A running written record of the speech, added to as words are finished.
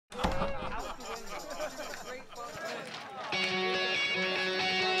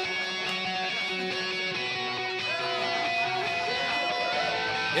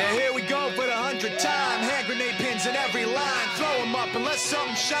100 times. Hand grenade pins in every line. Throw them up and let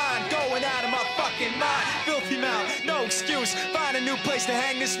something shine. Going out of my fucking mind. Filthy mouth, no excuse. Find a new place to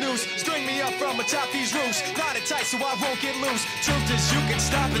hang this noose. String me up from atop these roofs. Knot it tight so I won't get loose. Truth is you can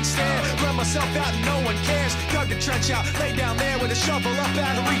stop and stare. Run myself out and no one cares. Dug the trench out, lay down there with a shovel up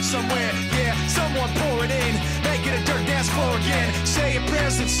out of reach somewhere. Yeah, someone pour it in. Make it a dirt dance floor again. Say your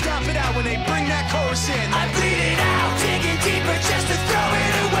prayers and stop it out when they bring that chorus in. I bleed it out, digging deeper just to throw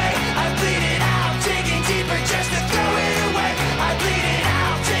it away. I bleed it out, digging deeper just to throw it away. I bleed it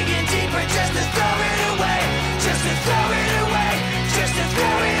out, digging deeper just to throw it away. Just to throw it away, just to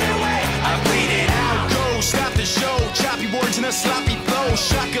throw it away. I bleed it out. Go, stop the show. Choppy words in a sloppy flow.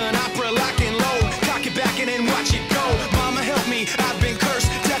 Shotgun opera, lock and load. Cock it back and then watch it go. Mama help me, I've been cursed.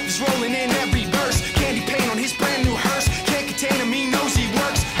 Death is rolling in every verse. Candy paint on his brand new hearse. Can't contain him, he knows he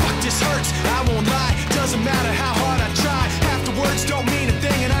works. Fuck, this hurts, I won't lie. Doesn't matter how hard I try. Half the words don't mean a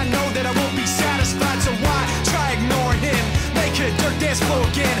thing, and I know that I won't be satisfied. So why try ignoring him? Make it a dirt dance floor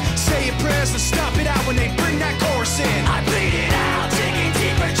again. Say your prayers and stop it out when they bring that chorus in. I bleed it out, digging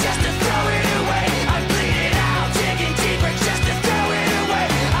deeper just to throw it away. I bleed it out, digging deeper just to throw it away.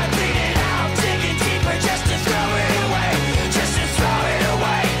 I bleed it out, digging deeper just to throw it away. Just to throw it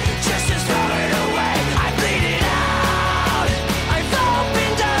away, just to throw it away. I bleed it out. I've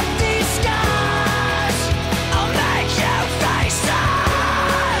opened up these scars. I'll make you face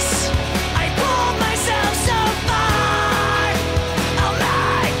us. I pulled myself so far. I'll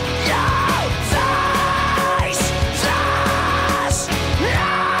make you face us. No!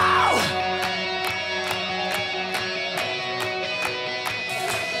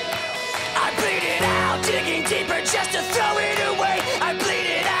 I bleed it out, digging deeper just to throw it away. I bleed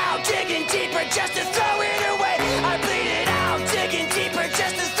it out, digging deeper just to throw